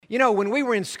You know, when we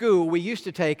were in school, we used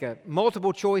to take a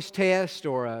multiple choice test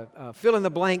or a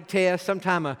fill-in-the-blank test,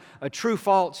 sometime a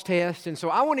true-false test. And so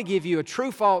I want to give you a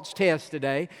true-false test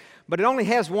today, but it only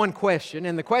has one question,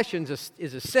 and the question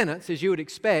is a sentence, as you would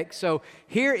expect. So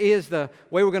here is the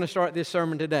way we're going to start this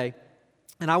sermon today.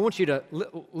 And I want you to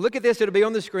look at this. It'll be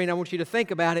on the screen. I want you to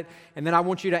think about it, and then I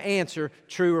want you to answer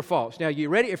true or false. Now, you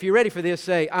ready? If you're ready for this,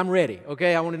 say, I'm ready.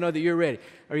 Okay, I want to know that you're ready.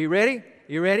 Are you ready?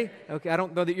 You ready? Okay, I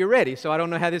don't know that you're ready, so I don't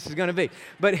know how this is going to be.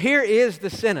 But here is the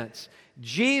sentence.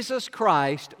 Jesus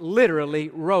Christ literally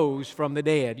rose from the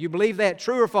dead. You believe that?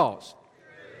 True or false?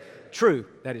 True.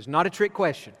 That is not a trick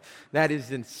question. That is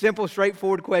a simple,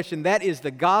 straightforward question. That is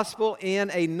the gospel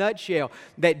in a nutshell.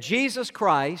 That Jesus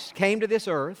Christ came to this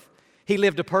earth. He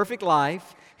lived a perfect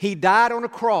life. He died on a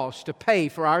cross to pay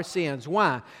for our sins.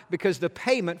 Why? Because the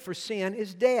payment for sin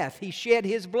is death. He shed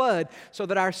His blood so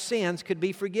that our sins could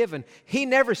be forgiven. He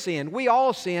never sinned. We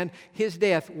all sinned. His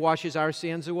death washes our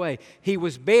sins away. He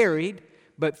was buried,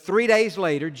 but 3 days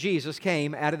later, Jesus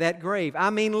came out of that grave.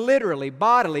 I mean literally,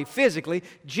 bodily, physically,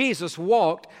 Jesus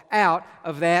walked out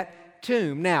of that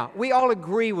tomb. Now, we all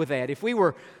agree with that. If we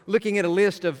were looking at a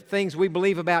list of things we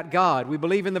believe about God, we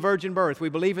believe in the virgin birth, we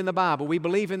believe in the Bible, we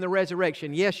believe in the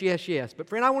resurrection. Yes, yes, yes. But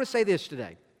friend, I want to say this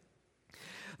today.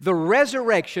 The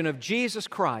resurrection of Jesus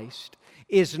Christ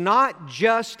is not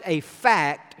just a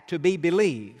fact to be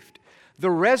believed.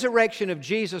 The resurrection of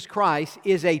Jesus Christ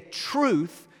is a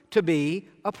truth to be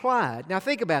applied. Now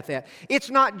think about that.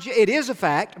 It is a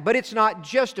fact, but it's not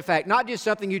just a fact. Not just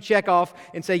something you check off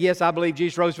and say, yes, I believe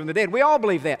Jesus rose from the dead. We all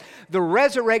believe that. The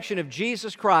resurrection of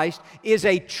Jesus Christ is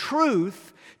a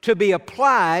truth to be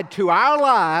applied to our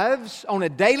lives on a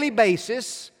daily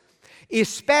basis,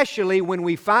 especially when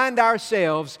we find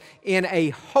ourselves in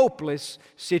a hopeless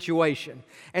situation.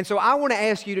 And so I want to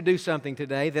ask you to do something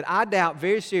today that I doubt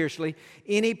very seriously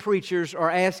any preachers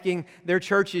are asking their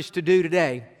churches to do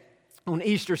today. On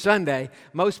Easter Sunday,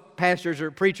 most pastors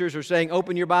or preachers are saying,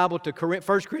 open your Bible to 1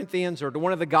 Corinthians or to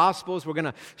one of the Gospels. We're going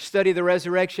to study the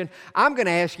resurrection. I'm going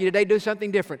to ask you today to do something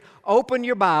different. Open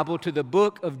your Bible to the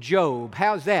book of Job.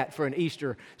 How's that for an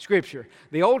Easter scripture?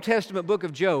 The Old Testament book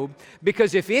of Job,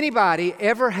 because if anybody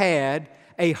ever had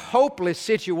a hopeless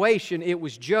situation, it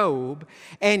was Job.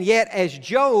 And yet, as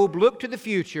Job looked to the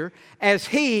future, as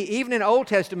he, even in Old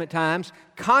Testament times,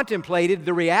 contemplated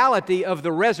the reality of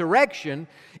the resurrection,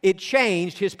 it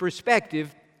changed his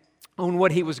perspective on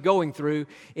what he was going through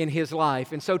in his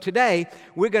life. And so today,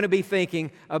 we're going to be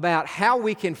thinking about how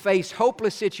we can face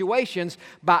hopeless situations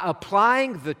by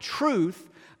applying the truth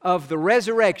of the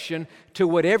resurrection to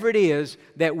whatever it is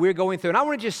that we're going through. And I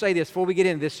want to just say this before we get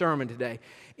into this sermon today.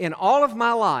 In all of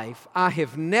my life, I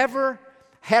have never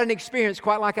had an experience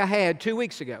quite like I had 2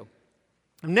 weeks ago.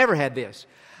 I've never had this.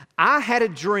 I had a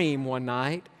dream one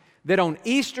night that on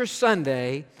Easter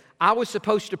Sunday, I was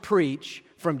supposed to preach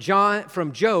from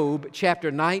Job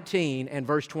chapter 19 and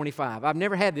verse 25. I've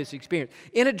never had this experience.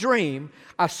 In a dream,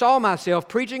 I saw myself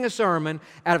preaching a sermon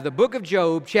out of the book of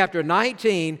Job chapter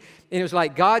 19, and it was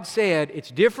like God said,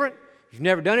 it's different. You've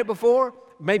never done it before.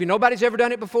 Maybe nobody's ever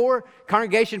done it before.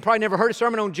 Congregation probably never heard a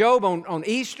sermon on Job on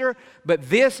Easter, but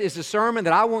this is the sermon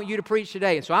that I want you to preach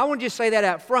today. And so I want to just say that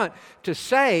out front to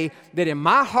say that in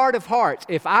my heart of hearts,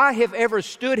 if I have ever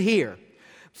stood here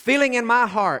feeling in my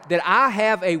heart that I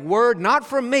have a word not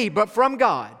from me but from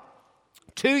God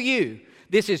to you,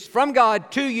 this is from God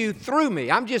to you through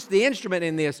me. I'm just the instrument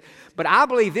in this, but I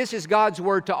believe this is God's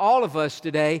word to all of us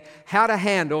today, how to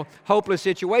handle hopeless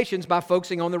situations by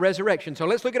focusing on the resurrection. So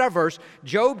let's look at our verse,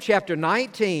 Job chapter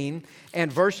 19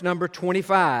 and verse number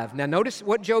 25. Now notice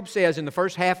what Job says in the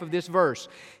first half of this verse.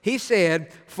 He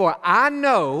said, "For I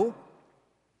know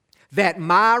that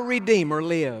my Redeemer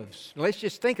lives." Now let's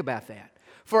just think about that.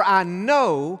 For I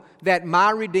know that my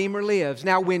Redeemer lives.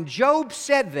 Now when Job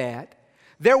said that,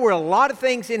 there were a lot of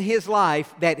things in his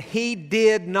life that he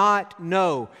did not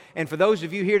know. And for those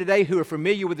of you here today who are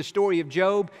familiar with the story of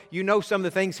Job, you know some of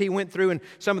the things he went through and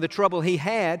some of the trouble he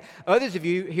had. Others of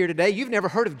you here today, you've never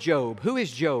heard of Job. Who is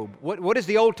Job? What is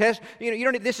the Old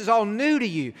Testament? This is all new to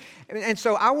you. And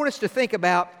so I want us to think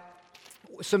about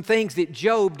some things that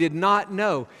Job did not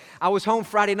know. I was home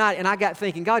Friday night and I got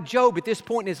thinking, God, Job at this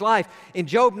point in his life, in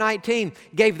Job 19,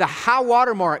 gave the high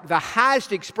watermark, the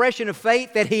highest expression of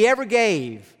faith that he ever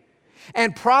gave.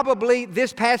 And probably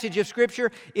this passage of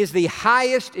Scripture is the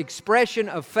highest expression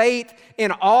of faith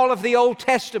in all of the Old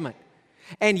Testament.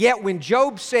 And yet when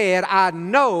Job said, I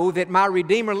know that my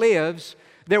Redeemer lives,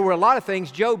 there were a lot of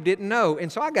things Job didn't know.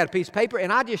 And so I got a piece of paper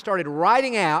and I just started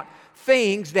writing out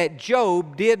things that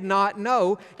Job did not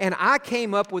know, and I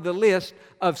came up with a list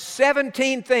of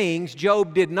 17 things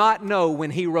Job did not know when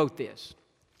he wrote this.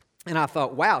 And I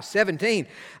thought, wow, 17.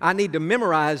 I need to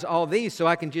memorize all these so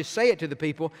I can just say it to the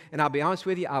people. And I'll be honest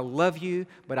with you, I love you,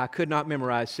 but I could not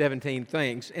memorize 17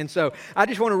 things. And so I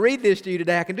just want to read this to you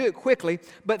today. I can do it quickly,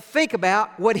 but think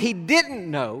about what he didn't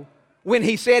know when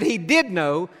he said he did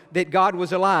know that God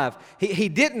was alive. He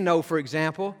didn't know, for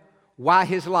example, why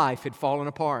his life had fallen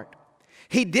apart.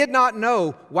 He did not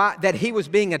know that he was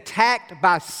being attacked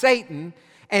by Satan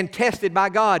and tested by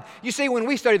God. You see, when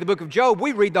we study the book of Job,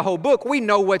 we read the whole book. We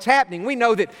know what's happening. We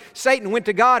know that Satan went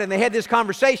to God and they had this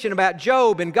conversation about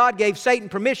Job, and God gave Satan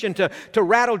permission to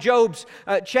rattle Job's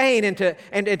chain and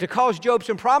to cause Job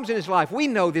some problems in his life. We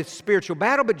know this spiritual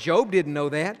battle, but Job didn't know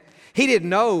that. He didn't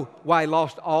know why he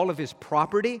lost all of his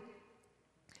property.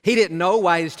 He didn't know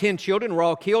why his 10 children were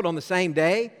all killed on the same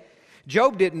day.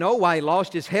 Job didn't know why he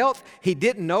lost his health. He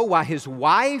didn't know why his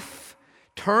wife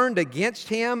turned against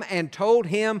him and told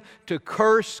him to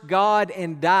curse God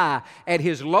and die. At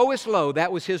his lowest low,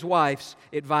 that was his wife's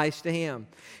advice to him.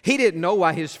 He didn't know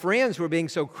why his friends were being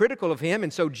so critical of him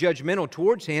and so judgmental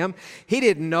towards him. He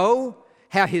didn't know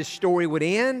how his story would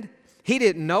end. He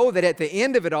didn't know that at the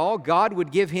end of it all, God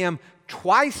would give him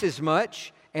twice as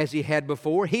much as he had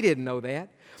before. He didn't know that.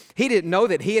 He didn't know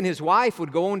that he and his wife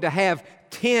would go on to have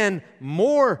 10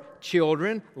 more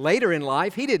children later in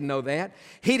life. He didn't know that.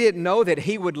 He didn't know that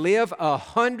he would live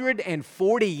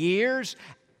 140 years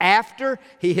after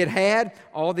he had had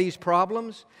all these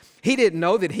problems. He didn't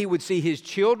know that he would see his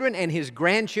children and his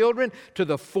grandchildren to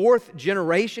the 4th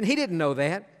generation. He didn't know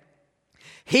that.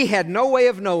 He had no way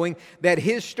of knowing that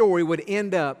his story would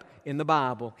end up in the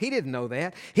Bible. He didn't know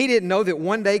that. He didn't know that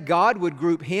one day God would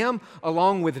group him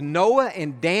along with Noah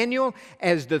and Daniel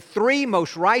as the 3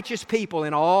 most righteous people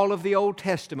in all of the Old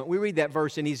Testament. We read that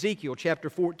verse in Ezekiel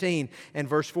chapter 14 and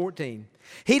verse 14.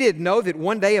 He didn't know that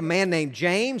one day a man named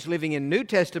James, living in New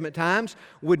Testament times,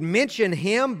 would mention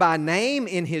him by name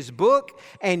in his book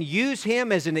and use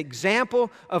him as an example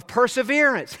of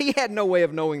perseverance. He had no way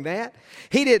of knowing that.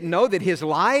 He didn't know that his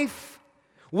life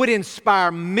would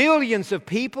inspire millions of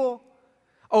people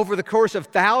over the course of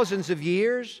thousands of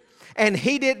years. And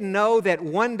he didn't know that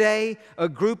one day a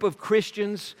group of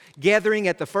Christians gathering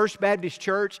at the First Baptist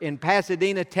Church in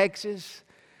Pasadena, Texas,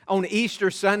 on Easter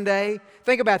Sunday,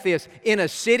 think about this, in a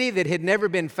city that had never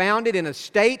been founded, in a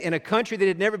state, in a country that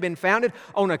had never been founded,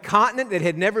 on a continent that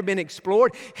had never been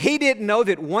explored. He didn't know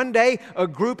that one day a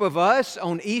group of us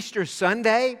on Easter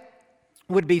Sunday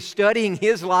would be studying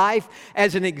his life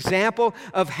as an example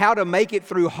of how to make it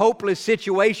through hopeless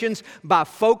situations by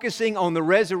focusing on the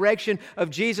resurrection of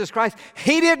Jesus Christ.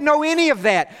 He didn't know any of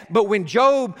that. But when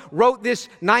Job wrote this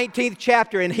 19th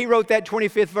chapter and he wrote that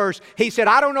 25th verse, he said,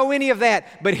 I don't know any of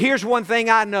that, but here's one thing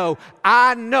I know.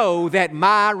 I know that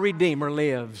my Redeemer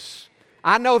lives.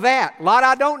 I know that. A lot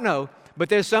I don't know. But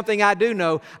there's something I do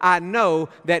know. I know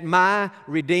that my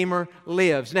Redeemer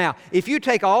lives. Now, if you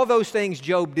take all those things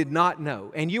Job did not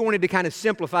know, and you wanted to kind of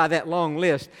simplify that long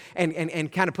list and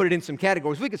kind of put it in some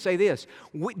categories, we could say this.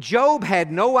 Job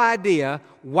had no idea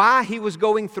why he was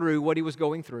going through what he was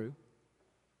going through.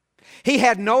 He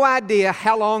had no idea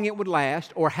how long it would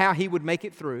last or how he would make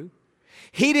it through.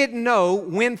 He didn't know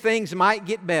when things might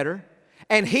get better,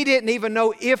 and he didn't even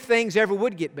know if things ever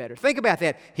would get better. Think about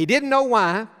that. He didn't know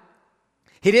why.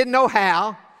 He didn't know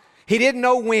how, he didn't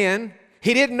know when,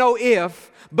 he didn't know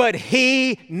if, but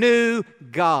he knew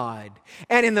God.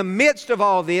 And in the midst of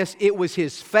all this, it was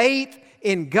his faith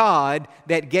in God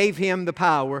that gave him the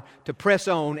power to press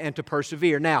on and to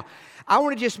persevere. Now, I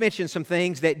want to just mention some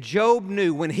things that Job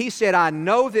knew when he said, I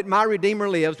know that my Redeemer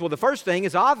lives. Well, the first thing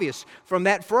is obvious from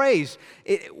that phrase.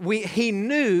 He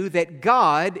knew that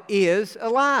God is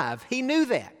alive. He knew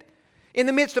that. In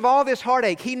the midst of all this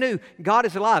heartache, he knew God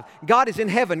is alive. God is in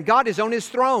heaven. God is on his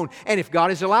throne. And if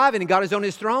God is alive and God is on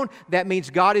his throne, that means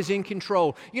God is in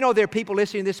control. You know, there are people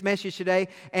listening to this message today,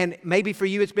 and maybe for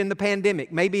you it's been the pandemic.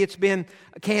 Maybe it's been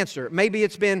cancer. Maybe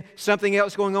it's been something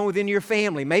else going on within your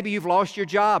family. Maybe you've lost your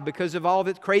job because of all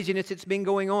the craziness that's been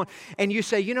going on. And you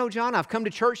say, you know, John, I've come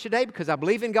to church today because I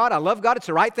believe in God. I love God. It's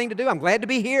the right thing to do. I'm glad to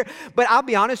be here. But I'll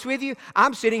be honest with you,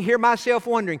 I'm sitting here myself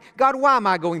wondering, God, why am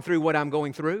I going through what I'm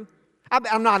going through?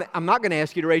 I'm not going to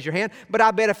ask you to raise your hand, but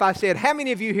I bet if I said, how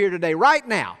many of you here today, right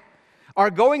now, are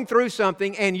going through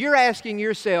something and you're asking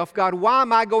yourself, God, why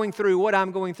am I going through what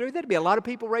I'm going through? There'd be a lot of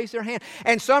people raise their hand.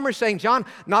 And some are saying, John,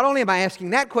 not only am I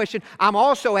asking that question, I'm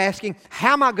also asking,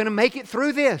 how am I going to make it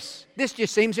through this? This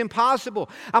just seems impossible.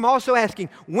 I'm also asking,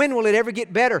 when will it ever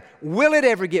get better? Will it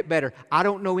ever get better? I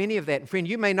don't know any of that. And friend,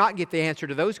 you may not get the answer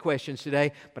to those questions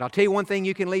today, but I'll tell you one thing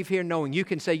you can leave here knowing. You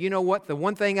can say, you know what? The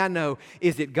one thing I know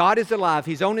is that God is alive.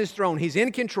 He's on his throne. He's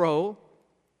in control.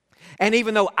 And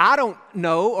even though I don't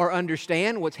know or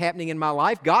understand what's happening in my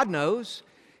life, God knows,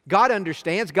 God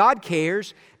understands, God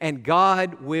cares, and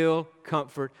God will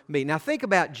comfort me. Now think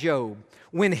about Job.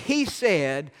 When he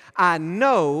said, I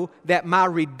know that my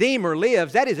Redeemer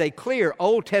lives, that is a clear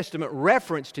Old Testament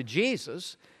reference to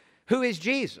Jesus. Who is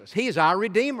Jesus? He is our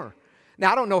Redeemer.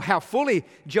 Now, I don't know how fully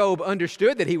Job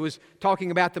understood that he was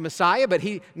talking about the Messiah, but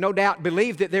he no doubt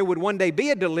believed that there would one day be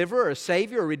a deliverer, a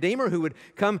Savior, a Redeemer who would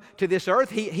come to this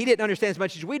earth. He didn't understand as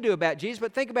much as we do about Jesus,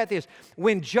 but think about this.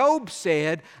 When Job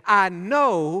said, I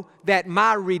know that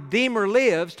my Redeemer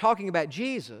lives, talking about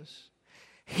Jesus,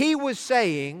 he was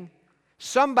saying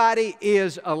somebody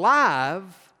is alive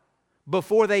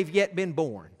before they've yet been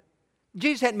born.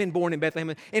 Jesus hadn't been born in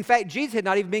Bethlehem. In fact, Jesus had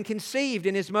not even been conceived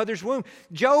in his mother's womb.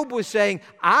 Job was saying,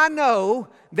 I know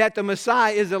that the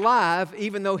Messiah is alive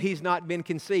even though he's not been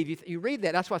conceived. You read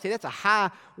that, that's why I say that's a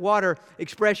high water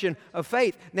expression of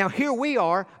faith. Now here we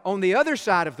are on the other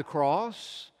side of the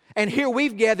cross, and here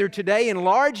we've gathered today in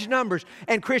large numbers,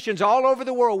 and Christians all over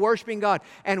the world worshiping God.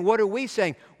 And what are we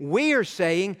saying? We are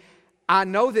saying, I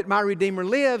know that my Redeemer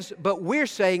lives, but we're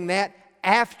saying that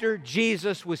after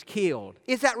Jesus was killed.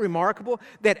 Is that remarkable?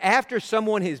 That after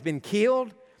someone has been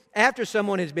killed, after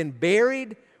someone has been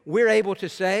buried, we're able to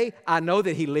say, I know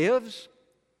that he lives?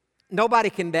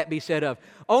 Nobody can that be said of.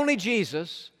 Only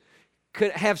Jesus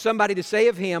could have somebody to say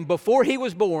of him before he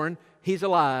was born, he's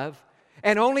alive.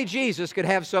 And only Jesus could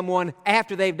have someone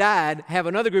after they've died have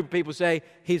another group of people say,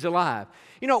 he's alive.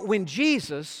 You know, when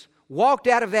Jesus walked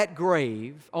out of that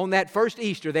grave on that first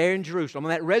Easter there in Jerusalem, on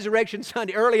that Resurrection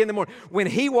Sunday early in the morning, when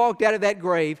he walked out of that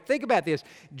grave, think about this,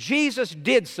 Jesus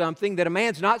did something that a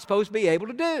man's not supposed to be able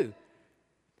to do.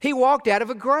 He walked out of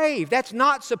a grave. That's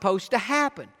not supposed to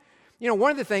happen. You know,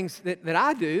 one of the things that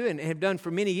I do and have done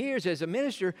for many years as a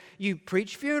minister, you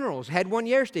preach funerals. Had one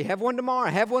yesterday, have one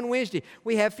tomorrow, have one Wednesday.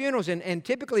 We have funerals, and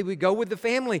typically we go with the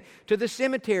family to the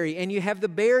cemetery, and you have the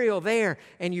burial there,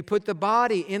 and you put the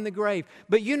body in the grave.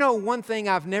 But you know one thing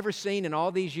I've never seen in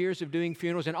all these years of doing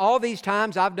funerals, and all these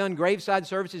times I've done graveside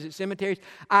services at cemeteries,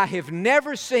 I have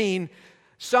never seen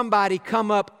somebody come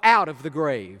up out of the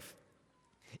grave.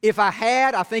 If I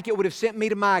had, I think it would have sent me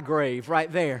to my grave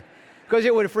right there. Because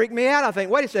it would have freaked me out. I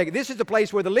think, wait a second, this is the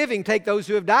place where the living take those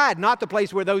who have died, not the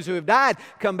place where those who have died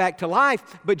come back to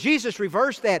life. But Jesus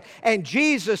reversed that. And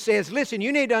Jesus says, listen,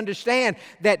 you need to understand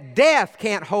that death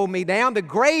can't hold me down. The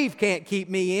grave can't keep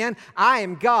me in. I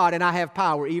am God and I have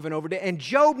power even over death. And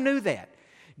Job knew that.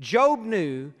 Job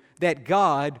knew that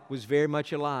God was very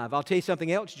much alive. I'll tell you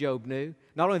something else Job knew.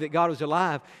 Not only that God was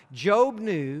alive, Job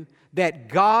knew that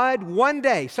God one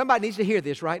day, somebody needs to hear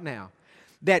this right now,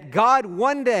 that God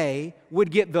one day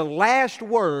would get the last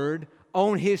word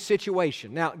on his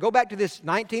situation. Now, go back to this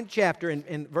 19th chapter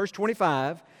in verse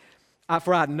 25.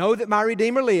 For I know that my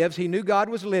Redeemer lives. He knew God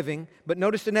was living. But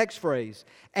notice the next phrase.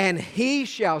 And he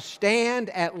shall stand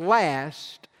at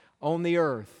last on the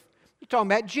earth. You're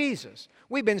talking about Jesus.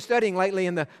 We've been studying lately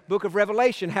in the book of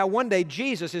Revelation how one day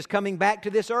Jesus is coming back to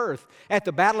this earth at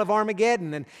the Battle of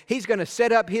Armageddon. And he's going to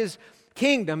set up his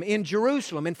kingdom in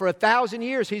Jerusalem, and for 1,000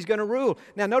 years he's going to rule.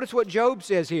 Now notice what Job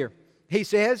says here. He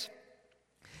says,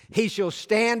 he shall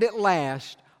stand at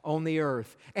last on the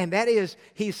earth. And that is,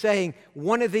 he's saying,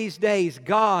 one of these days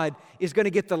God is going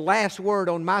to get the last word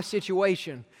on my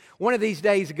situation. One of these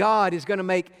days God is going to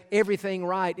make everything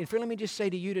right. And let me just say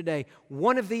to you today,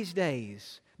 one of these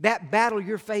days, that battle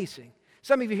you're facing,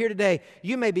 some of you here today,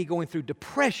 you may be going through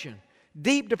depression,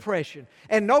 deep depression.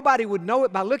 And nobody would know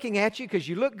it by looking at you because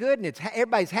you look good and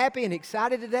everybody's happy and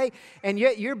excited today. And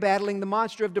yet you're battling the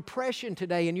monster of depression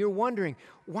today and you're wondering,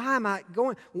 why am I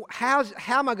going? How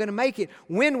am I going to make it?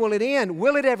 When will it end?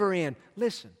 Will it ever end?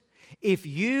 Listen, if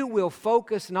you will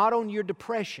focus not on your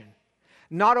depression,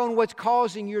 not on what's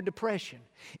causing your depression,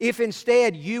 if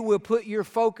instead you will put your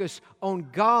focus on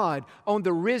God, on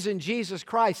the risen Jesus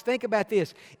Christ, think about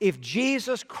this. If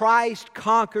Jesus Christ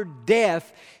conquered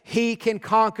death, He can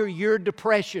conquer your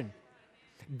depression.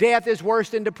 Death is worse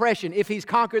than depression. If He's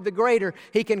conquered the greater,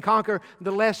 He can conquer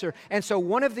the lesser. And so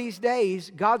one of these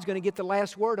days, God's going to get the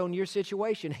last word on your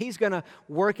situation. He's going to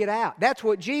work it out. That's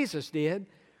what Jesus did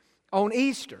on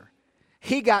Easter.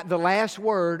 He got the last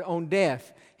word on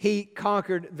death. He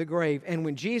conquered the grave. And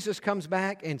when Jesus comes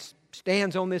back and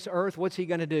stands on this earth, what's He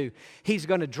going to do? He's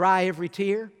going to dry every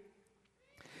tear.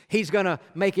 He's going to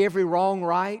make every wrong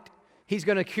right. He's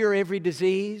going to cure every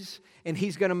disease. And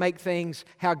He's going to make things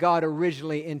how God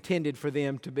originally intended for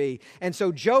them to be. And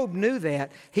so Job knew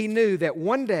that. He knew that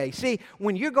one day, see,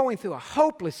 when you're going through a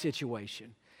hopeless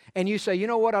situation, And you say, you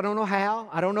know what, I don't know how,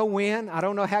 I don't know when, I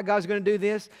don't know how God's going to do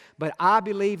this, but I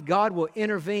believe God will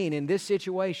intervene in this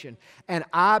situation. And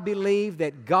I believe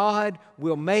that God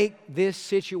will make this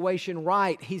situation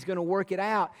right. He's going to work it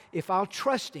out if I'll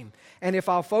trust Him and if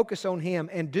I'll focus on Him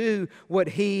and do what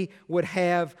He would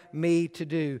have me to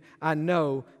do. I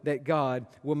know that God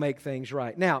will make things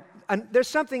right. Now, there's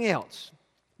something else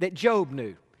that Job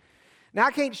knew. Now,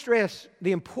 I can't stress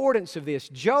the importance of this.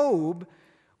 Job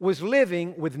was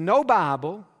living with no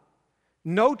Bible,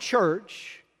 no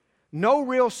church, no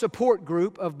real support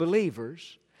group of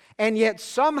believers, and yet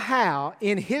somehow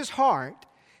in his heart,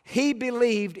 he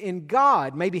believed in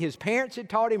God. Maybe his parents had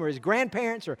taught him or his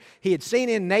grandparents, or he had seen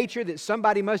in nature that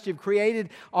somebody must have created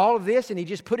all of this, and he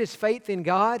just put his faith in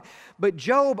God. But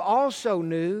Job also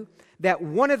knew that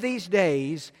one of these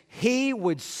days he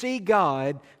would see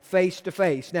God face to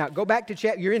face. Now, go back to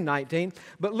chapter, you're in 19,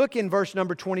 but look in verse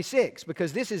number 26,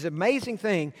 because this is an amazing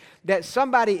thing that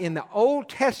somebody in the Old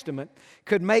Testament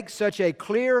could make such a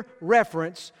clear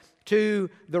reference to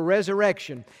the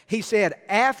resurrection. He said,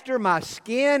 after my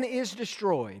skin is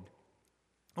destroyed,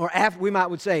 or after, we might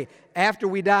would say, after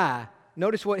we die,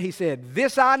 notice what he said,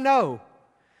 this I know,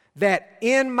 that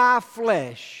in my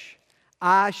flesh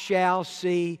I shall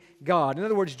see God. In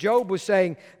other words, Job was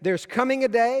saying, there's coming a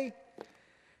day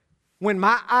when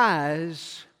my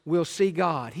eyes will see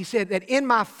God. He said that in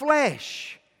my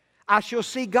flesh I shall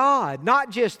see God. Not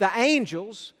just the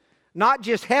angels, not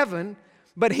just heaven,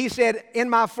 but he said, in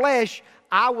my flesh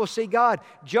I will see God.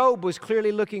 Job was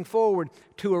clearly looking forward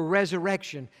to a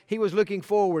resurrection. He was looking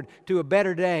forward to a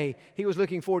better day. He was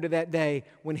looking forward to that day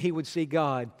when he would see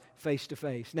God face to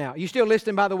face. Now, you still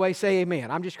listening, by the way? Say amen.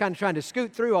 I'm just kind of trying to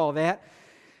scoot through all that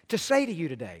to say to you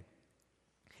today,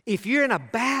 if you're in a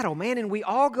battle, man, and we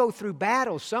all go through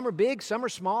battles. Some are big, some are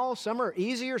small, some are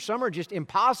easier, some are just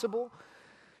impossible.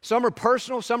 Some are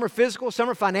personal, some are physical, some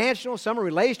are financial, some are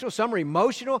relational, some are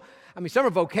emotional. Some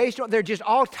are vocational. There are just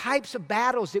all types of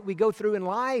battles that we go through in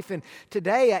life. And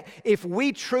today, if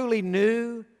we truly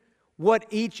knew what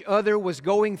each other was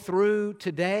going through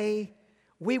today,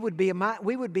 we would be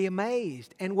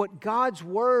amazed. And what God's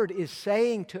Word is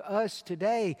saying to us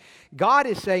today, God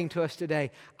is saying to us today,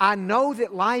 I know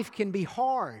that life can be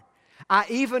hard. I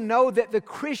even know that the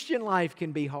Christian life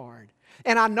can be hard.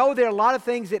 And I know there are a lot of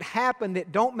things that happen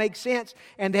that don't make sense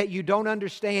and that you don't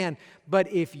understand.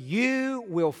 But if you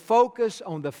will focus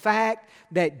on the fact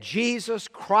that Jesus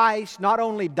Christ not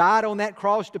only died on that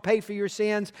cross to pay for your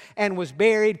sins and was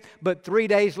buried, but 3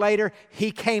 days later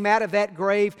He came out of that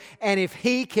grave. And if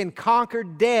He can conquer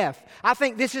death, I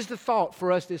think this is the thought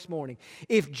for us this morning.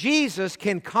 If Jesus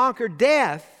can conquer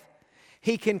death,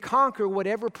 He can conquer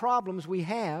whatever problems we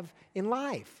have in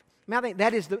life. I think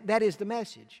that is the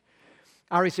message.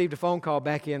 I received a phone call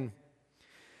back in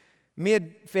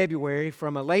mid-February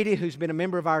from a lady who's been a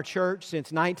member of our church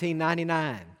since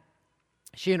 1999.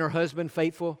 She and her husband,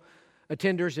 faithful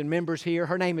attenders and members here.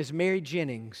 Her name is Mary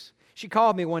Jennings. She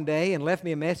called me one day and left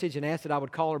me a message and asked that I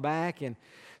would call her back. And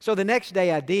so the next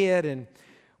day I did. And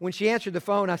when she answered the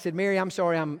phone, I said, Mary, I'm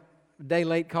sorry I'm a day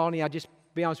late calling you. I just, to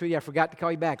be honest with you, I forgot to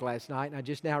call you back last night. And I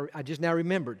just now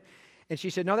remembered. And she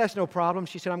said, no, that's no problem.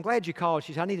 She said, I'm glad you called.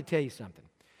 She said, I need to tell you something.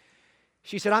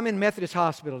 She said, I'm in Methodist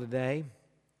Hospital today.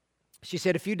 She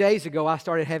said, a few days ago, I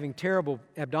started having terrible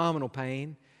abdominal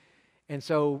pain. And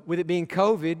so with it being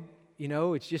COVID,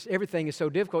 it's just everything is so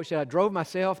difficult. She said, I drove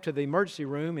myself to the emergency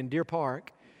room in Deer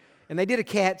Park, and they did a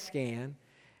CAT scan.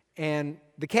 And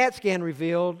the CAT scan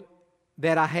revealed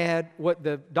that I had what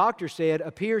the doctor said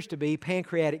appears to be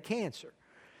pancreatic cancer.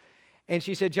 And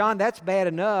she said, John, that's bad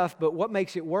enough, but what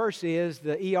makes it worse is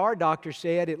the ER doctor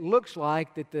said it looks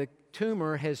like that the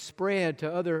tumor has spread to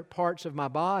other parts of my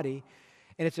body,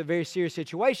 and it's a very serious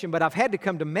situation. But I've had to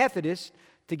come to Methodist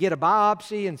to get a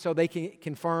biopsy, and so they can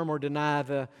confirm or deny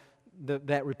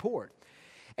that report.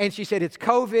 And she said, it's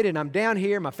COVID, and I'm down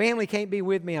here. My family can't be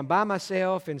with me. I'm by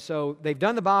myself. And so they've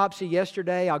done the biopsy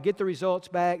yesterday. I'll get the results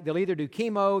back. They'll either do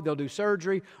chemo, they'll do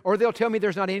surgery, or they'll tell me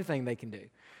there's not anything they can do.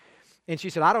 And she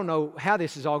said, I don't know how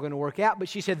this is all going to work out, but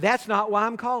she said, that's not why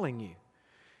I'm calling you.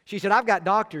 She said, I've got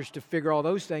doctors to figure all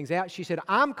those things out. She said,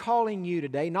 I'm calling you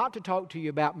today not to talk to you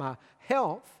about my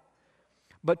health,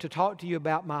 but to talk to you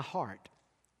about my heart.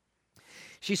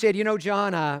 She said,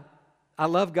 John, I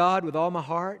love God with all my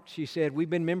heart. She said, we've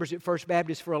been members at First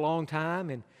Baptist for a long time.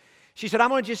 And she said, I'm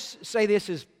going to just say this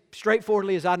as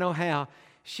straightforwardly as I know how.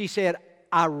 She said,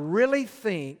 I really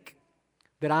think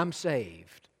that I'm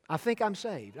saved. I think I'm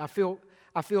saved. I feel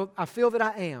that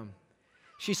I am.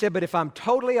 She said, but if I'm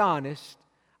totally honest,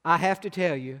 I have to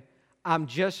tell you, I'm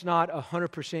just not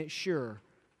 100% sure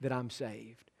that I'm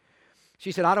saved.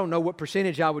 She said, I don't know what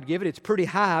percentage I would give it. It's pretty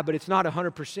high, but it's not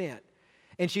 100%.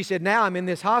 And she said, now I'm in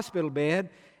this hospital bed,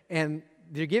 and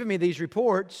they're giving me these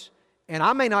reports, and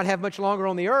I may not have much longer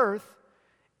on the earth,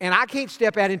 and I can't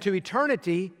step out into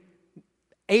eternity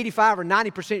 85 or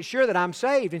 90% sure that I'm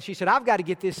saved. And she said, I've got to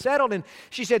get this settled. And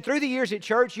she said, through the years at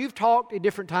church, you've talked at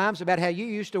different times about how you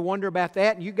used to wonder about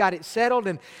that, and you got it settled.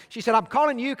 And she said, I'm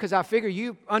calling you because I figure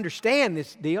you understand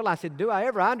this deal. I said, do I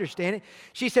ever? I understand it.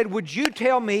 She said, would you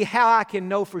tell me how I can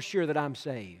know for sure that I'm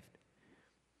saved?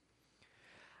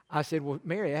 I said, well,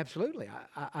 Mary, absolutely.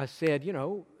 I said,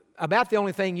 about the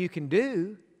only thing you can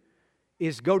do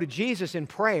is go to Jesus in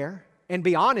prayer and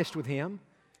be honest with Him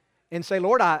and say,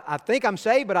 Lord, I think I'm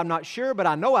saved, but I'm not sure, but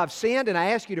I know I've sinned, and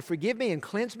I ask you to forgive me and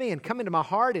cleanse me and come into my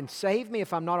heart and save me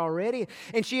if I'm not already.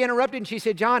 And she interrupted and she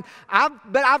said, Jon, I've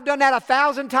done that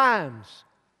 1,000 times.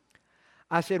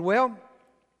 I said,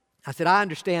 I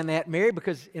understand that, Mary,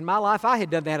 because in my life I had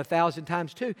done that 1,000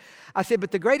 times too. I said,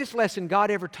 but the greatest lesson God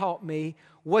ever taught me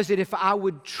was that if I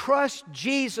would trust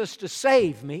Jesus to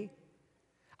save me,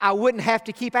 I wouldn't have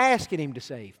to keep asking Him to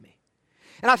save me.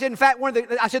 And I said, in fact,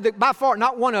 by far,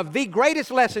 not one of the greatest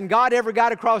lesson God ever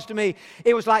got across to me,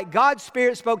 it was like God's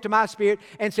Spirit spoke to my spirit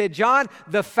and said, Jon,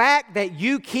 the fact that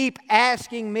you keep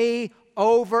asking me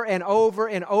over and over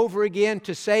and over again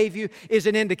to save you is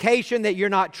an indication that you're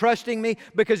not trusting me,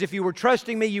 because if you were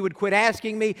trusting me, you would quit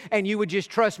asking me and you would just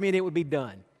trust me and it would be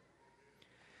done.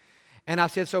 And I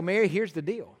said, so Mary, here's the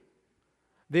deal.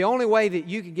 The only way that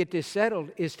you can get this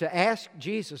settled is to ask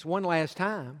Jesus one last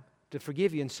time to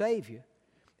forgive you and save you.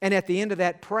 And at the end of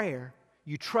that prayer,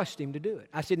 you trust Him to do it.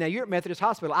 I said, now you're at Methodist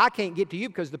Hospital. I can't get to you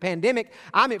because of the pandemic.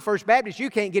 I'm at First Baptist.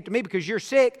 You can't get to me because you're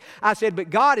sick. I said,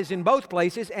 but God is in both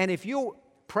places, and if you'll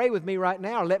pray with me right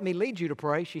now, let me lead you to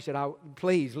pray. She said,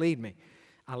 please lead me.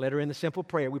 I led her in the simple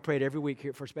prayer. We prayed every week here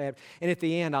at First Baptist. And at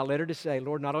the end, I led her to say,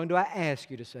 Lord, not only do I ask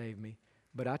you to save me,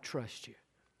 but I trust you.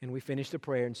 And we finished the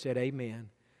prayer and said, amen.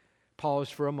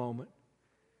 Paused for a moment.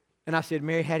 And I said,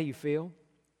 Mary, how do you feel?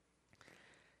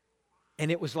 And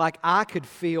it was like I could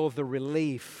feel the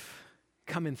relief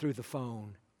coming through the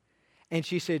phone. And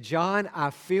she said, Jon, I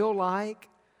feel like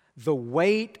the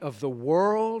weight of the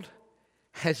world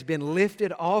has been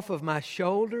lifted off of my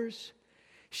shoulders.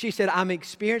 She said, I'm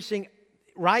experiencing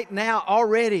right now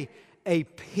already a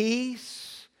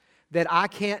peace that I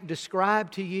can't describe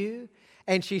to you.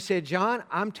 And she said, Jon,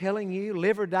 I'm telling you,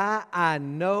 live or die, I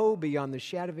know beyond the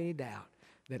shadow of any doubt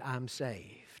that I'm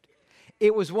saved.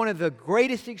 It was one of the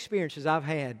greatest experiences I've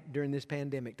had during this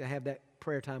pandemic to have that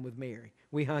prayer time with Mary.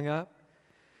 We hung up.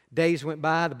 Days went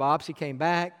by. The biopsy came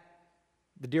back.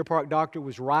 The Deer Park doctor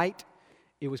was right.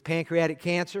 It was pancreatic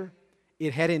cancer.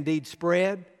 It had indeed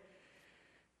spread.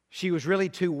 She was really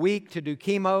too weak to do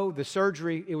chemo. The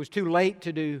surgery, it was too late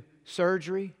to do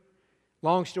surgery.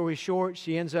 Long story short,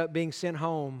 she ends up being sent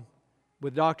home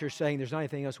with doctors saying there's not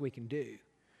anything else we can do.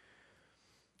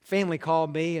 Family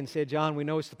called me and said, Jon, we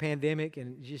know it's the pandemic,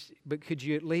 but could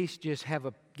you at least just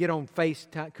get on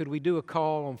FaceTime? Could we do a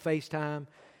call on FaceTime?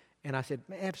 And I said,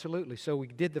 absolutely. So we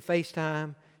did the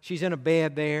FaceTime. She's in a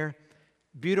bed there,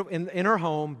 beautiful in her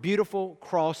home, beautiful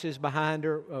crosses behind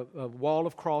her, a wall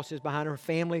of crosses behind her.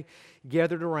 Family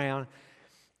gathered around.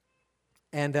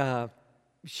 And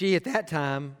she, at that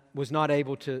time, was not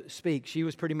able to speak. She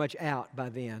was pretty much out by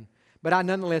then. But I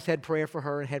nonetheless had prayer for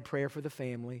her and had prayer for the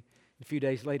family. A few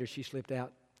days later, she slipped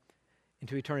out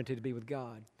into eternity to be with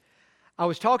God. I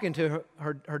was talking to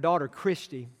her daughter,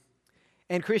 Christy,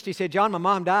 and Christy said, Jon, my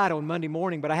mom died on Monday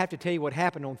morning, but I have to tell you what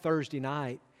happened on Thursday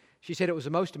night. She said it was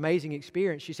the most amazing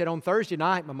experience. She said on Thursday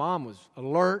night, my mom was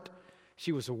alert,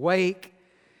 she was awake,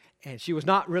 and she was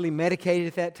not really medicated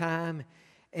at that time.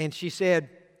 And she said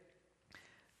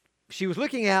she was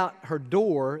looking out her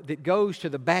door that goes to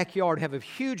the backyard, have a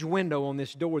huge window on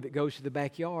this door that goes to the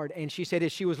backyard. And she said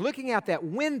as she was looking out that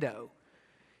window,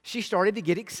 she started to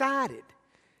get excited.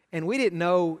 And we didn't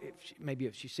know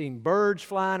if she'd seen birds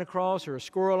flying across or a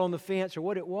squirrel on the fence or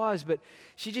what it was, but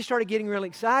she just started getting really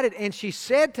excited. And she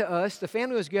said to us, the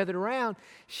family was gathered around,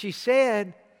 she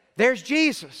said, there's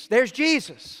Jesus, there's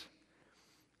Jesus.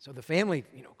 So the family,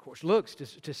 of course, looks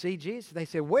to see Jesus. They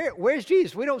said, where's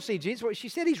Jesus? We don't see Jesus. She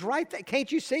said, He's right there.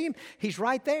 Can't you see Him? He's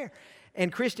right there.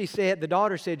 And Christy said, the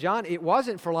daughter said, Jon, it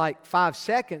wasn't for like 5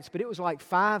 seconds, but it was like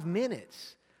 5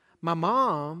 minutes. My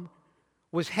mom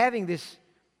was having this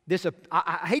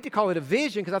I hate to call it a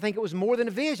vision because I think it was more than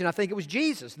a vision. I think it was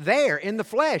Jesus there in the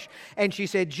flesh. And she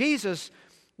said, Jesus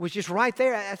was just right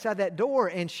there outside that door.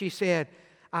 And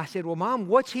I said, well, Mom,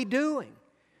 what's He doing?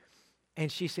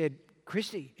 And she said,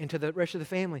 Christy, and to the rest of the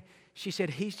family, she said,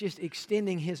 He's just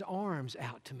extending His arms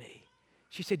out to me.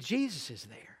 She said, Jesus is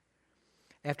there.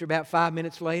 After about 5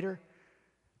 minutes later,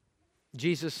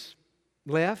 Jesus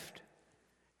left,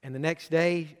 and the next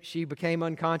day she became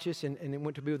unconscious and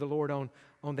went to be with the Lord on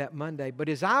that Monday. But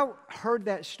as I heard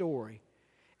that story,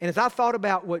 and as I thought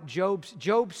about what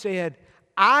Job said,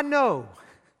 I know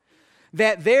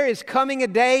that there is coming a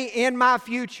day in my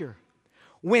future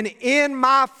when in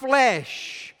my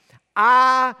flesh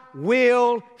I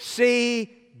will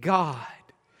see God.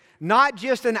 Not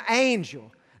just an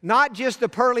angel, not just the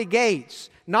pearly gates,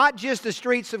 not just the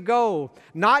streets of gold,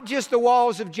 not just the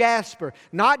walls of jasper,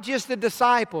 not just the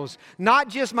disciples, not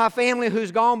just my family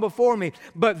who's gone before me,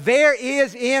 but there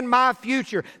is in my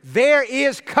future, there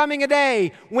is coming a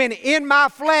day when in my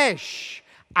flesh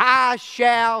I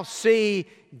shall see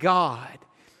God.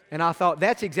 And I thought,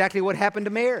 that's exactly what happened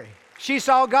to Mary. She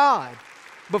saw God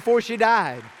before she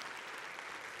died.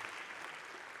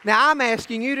 Now, I'm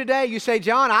asking you today, you say,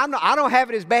 John, I don't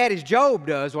have it as bad as Job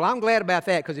does. Well, I'm glad about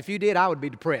that, because if you did, I would be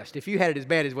depressed if you had it as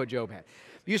bad as what Job had.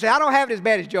 You say, I don't have it as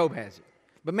bad as Job has it.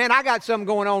 But man, I got something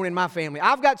going on in my family.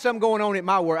 I've got something going on in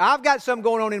my work. I've got something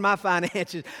going on in my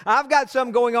finances. I've got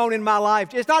something going on in my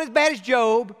life. It's not as bad as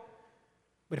Job.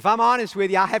 But if I'm honest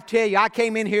with you, I have to tell you, I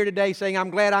came in here today saying, I'm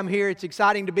glad I'm here. It's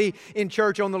exciting to be in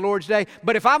church on the Lord's Day.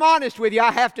 But if I'm honest with you,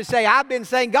 I have to say, I've been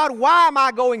saying, God, why am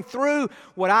I going through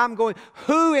what I'm going?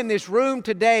 Who in this room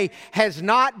today has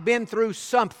not been through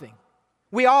something?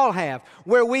 We all have,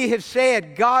 where we have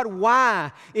said, God,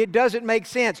 why? It doesn't make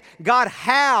sense. God,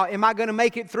 how am I going to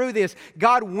make it through this?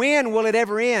 God, when will it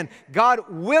ever end? God,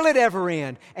 will it ever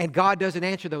end? And God doesn't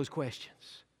answer those questions.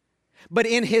 But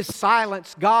in His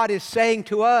silence, God is saying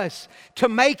to us to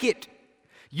make it.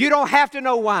 You don't have to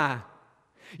know why.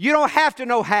 You don't have to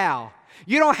know how.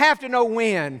 You don't have to know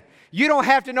when. You don't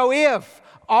have to know if.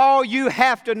 All you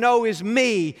have to know is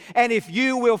me. And if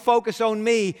you will focus on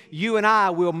me, you and I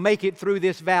will make it through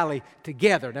this valley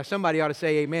together. Now, somebody ought to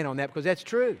say amen on that, because that's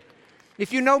true.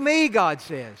 If you know me, God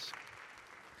says.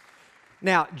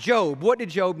 Now, Job, what did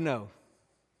Job know?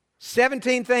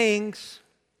 17 things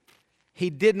he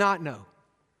did not know.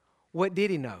 What did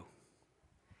he know?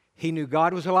 He knew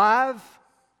God was alive.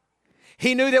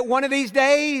 He knew that one of these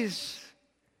days,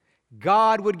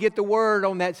 God would get the word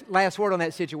on that last word on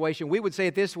that situation. We would say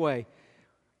it this way,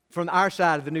 from our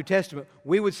side of the New Testament.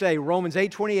 We would say Romans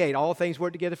 8:28, all things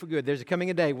work together for good. There's coming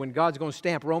a day when God's going to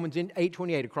stamp Romans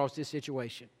 8:28 across this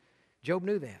situation. Job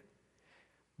knew that.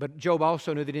 But Job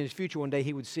also knew that in his future one day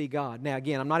he would see God. Now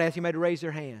again, I'm not asking anybody to raise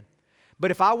their hand. But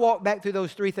if I walk back through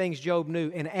those three things Job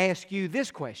knew and ask you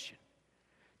this question,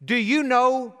 do you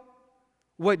know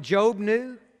what Job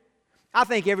knew? I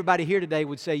think everybody here today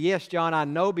would say, yes, John, I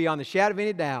know beyond the shadow of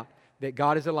any doubt that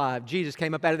God is alive. Jesus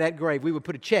came up out of that grave. We would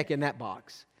put a check in that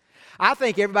box. I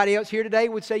think everybody else here today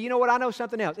would say, you know what, I know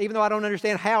something else. Even though I don't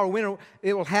understand how or when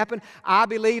it will happen, I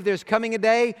believe there's coming a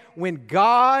day when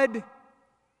God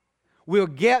will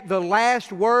get the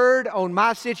last word on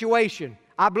my situation.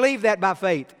 I believe that by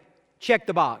faith. Check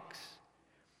the box.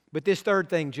 But this third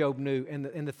thing Job knew,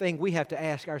 and the thing we have to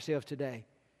ask ourselves today,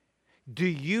 do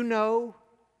you know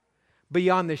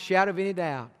beyond the shadow of any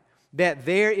doubt that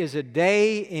there is a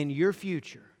day in your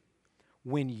future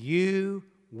when you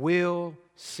will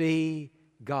see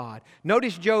God?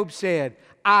 Notice Job said,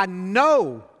 I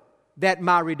know that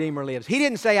my Redeemer lives. He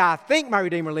didn't say, I think my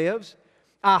Redeemer lives.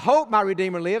 I hope my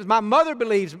Redeemer lives. My mother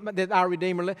believes that our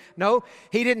Redeemer lives. No,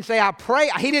 he didn't say, I pray.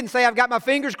 He didn't say, I've got my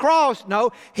fingers crossed. No,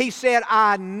 he said,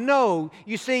 I know.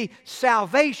 You see,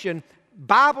 salvation,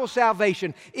 Bible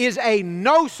salvation, is a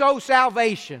know-so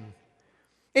salvation.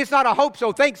 It's not a hope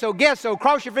so, think so, guess so,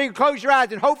 cross your fingers, close your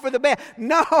eyes, and hope for the best.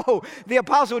 No, the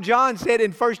Apostle John said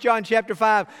in 1 John chapter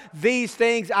 5, these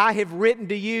things I have written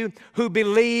to you who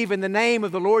believe in the name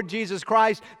of the Lord Jesus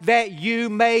Christ, that you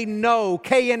may know,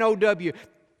 K-N-O-W,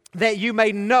 that you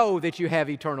may know that you have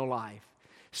eternal life.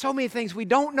 So many things we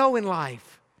don't know in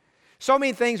life. So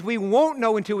many things we won't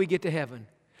know until we get to heaven.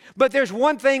 But there's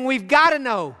one thing we've got to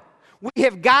know. We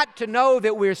have got to know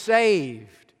that we're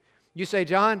saved. You say,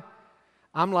 John,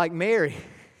 I'm like Mary.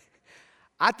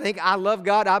 I think I love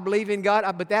God, I believe in God,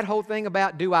 but that whole thing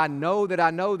about do I know that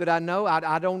I know that I know,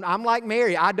 I don't, I'm like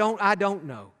Mary, I don't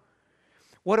know.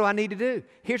 What do I need to do?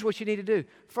 Here's what you need to do.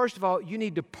 First of all, you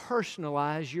need to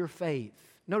personalize your faith.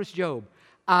 Notice Job.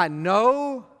 I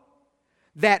know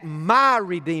that my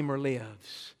Redeemer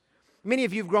lives. Many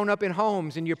of you have grown up in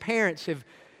homes and your parents have,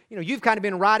 you've kind of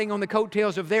been riding on the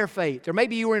coattails of their faith. Or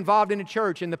maybe you were involved in a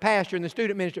church, in the pastor, in the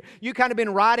student ministry. You've kind of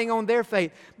been riding on their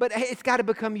faith. But it's got to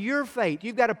become your faith.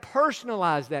 You've got to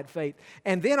personalize that faith.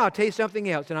 And then I'll tell you something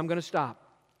else, and I'm going to stop.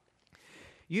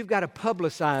 You've got to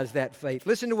publicize that faith.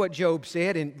 Listen to what Job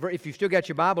said, if you've still got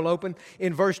your Bible open,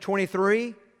 in verse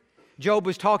 23. Job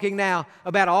was talking now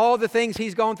about all the things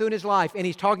he's gone through in his life, and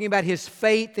he's talking about his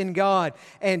faith in God.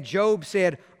 And Job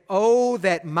said, "Oh,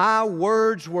 that my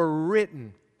words were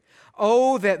written.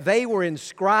 Oh, that they were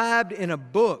inscribed in a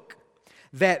book,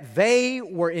 that they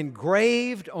were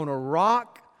engraved on a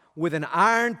rock with an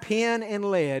iron pen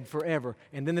and lead forever."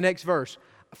 And then the next verse,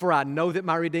 "For I know that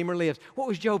my Redeemer lives." What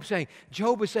was Job saying?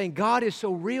 Job was saying, God is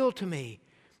so real to me.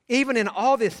 Even in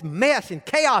all this mess and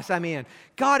chaos I'm in,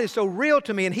 God is so real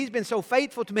to me, and He's been so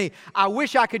faithful to me. I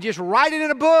wish I could just write it in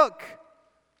a book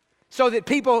so that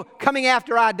people coming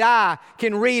after I die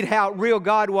can read how real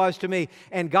God was to me.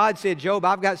 And God said, "Job,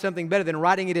 I've got something better than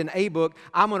writing it in a book.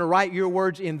 I'm going to write your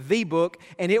words in the book,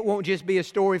 and it won't just be a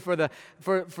story for the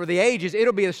ages.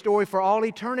 It'll be a story for all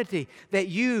eternity that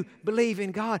you believe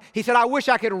in God." He said, "I wish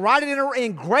I could write it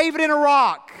engrave it in a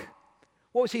rock."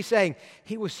 What was he saying?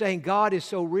 He was saying, God is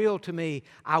so real to me,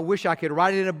 I wish I could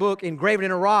write it in a book, engrave it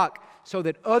in a rock, so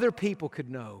that other people could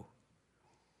know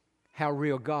how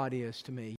real God is to me.